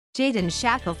Jaden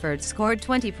Shackelford scored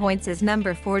 20 points as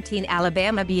number 14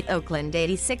 Alabama beat Oakland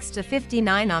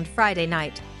 86-59 on Friday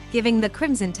night, giving the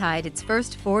Crimson Tide its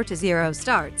first 4-0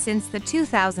 start since the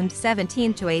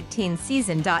 2017-18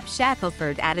 season.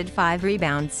 Shackelford added 5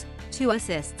 rebounds, 2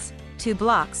 assists, 2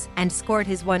 blocks, and scored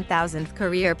his 1,000th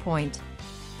career point.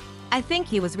 "I think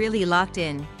he was really locked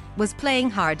in, was playing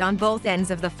hard on both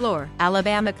ends of the floor,"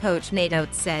 Alabama coach Nate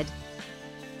Oats said.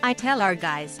 "I tell our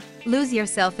guys, lose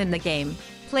yourself in the game,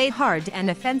 play hard and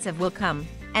offensive will come,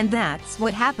 and that's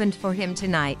what happened for him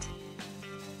tonight."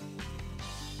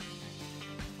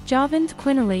 Jahvon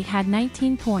Quinerly had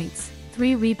 19 points,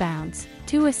 3 rebounds,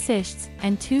 2 assists,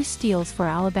 and 2 steals for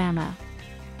Alabama.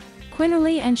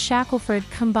 Quinerly and Shackelford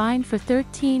combined for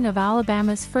 13 of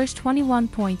Alabama's first 21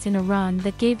 points in a run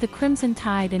that gave the Crimson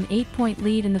Tide an 8-point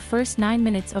lead in the first 9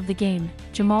 minutes of the game.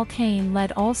 Jamal Cain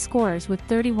led all scorers with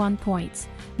 31 points,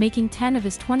 making 10 of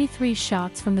his 23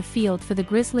 shots from the field for the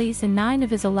Grizzlies and 9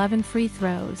 of his 11 free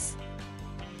throws.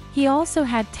 He also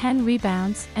had 10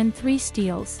 rebounds and 3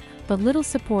 steals, but little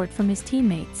support from his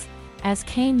teammates, as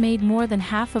Cain made more than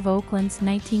half of Oakland's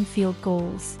 19 field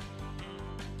goals.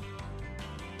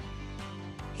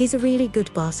 "He's a really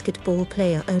good basketball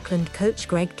player," Oakland coach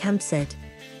Greg Camp said.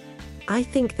 "I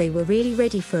think they were really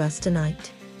ready for us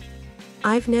tonight.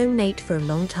 I've known Nate for a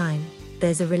long time,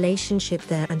 there's a relationship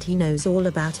there and he knows all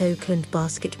about Oakland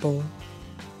basketball.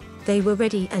 They were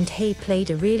ready and he played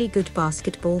a really good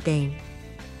basketball game.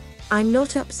 I'm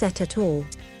not upset at all."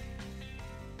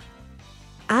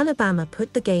 Alabama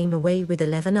put the game away with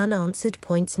 11 unanswered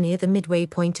points near the midway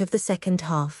point of the second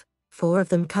half, 4 of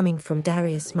them coming from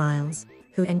Darius Miles,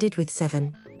 who ended with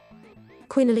 7.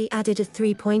 Quinerly added a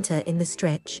 3-pointer in the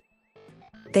stretch.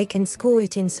 "They can score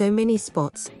it in so many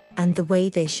spots, and the way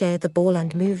they share the ball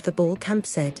and move the ball," Camp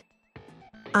said.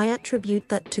 "I attribute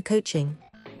that to coaching.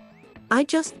 I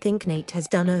just think Nate has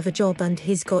done a job and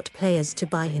he's got players to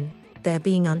buy in. They're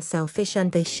being unselfish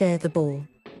and they share the ball.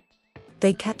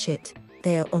 They catch it,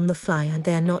 they're on the fly and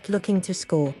they're not looking to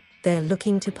score, they're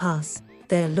looking to pass,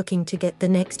 they're looking to get the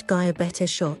next guy a better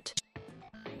shot."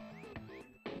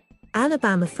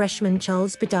 Alabama freshman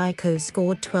Charles Bediako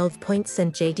scored 12 points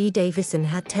and J.D. Davison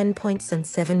had 10 points and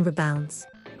 7 rebounds.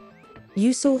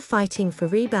 "You saw fighting for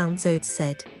rebounds," Oats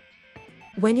said.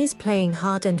 "When he's playing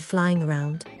hard and flying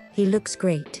around, he looks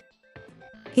great.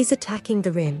 He's attacking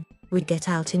the rim, we get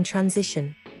out in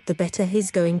transition, the better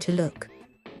he's going to look."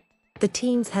 The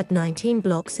teams had 19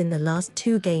 blocks in the last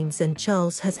 2 games and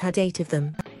Charles has had 8 of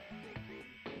them.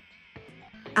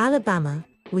 Alabama,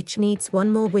 which needs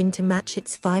one more win to match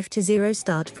its 5-0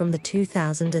 start from the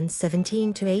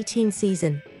 2017-18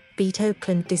 season, beat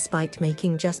Oakland despite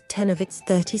making just 10 of its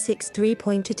 36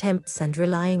 three-point attempts and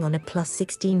relying on a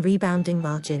 +16 rebounding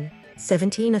margin,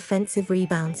 17 offensive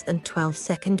rebounds and 12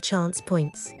 second chance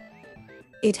points.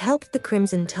 It helped the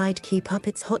Crimson Tide keep up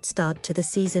its hot start to the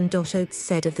season. Oats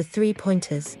said of the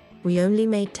 3-pointers, "We only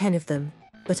made 10 of them,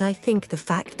 but I think the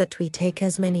fact that we take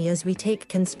as many as we take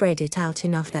can spread it out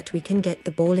enough that we can get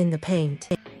the ball in the paint."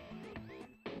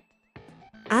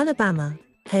 Alabama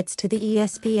heads to the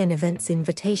ESPN Events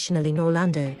Invitational in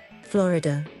Orlando,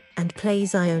 Florida, and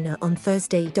plays Iona on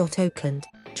Thursday. Oakland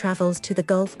travels to the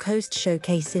Gulf Coast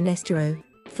Showcase in Estero,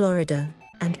 Florida,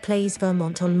 and plays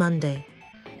Vermont on Monday.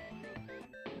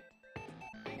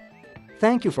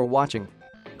 Thank you for watching.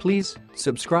 Please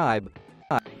subscribe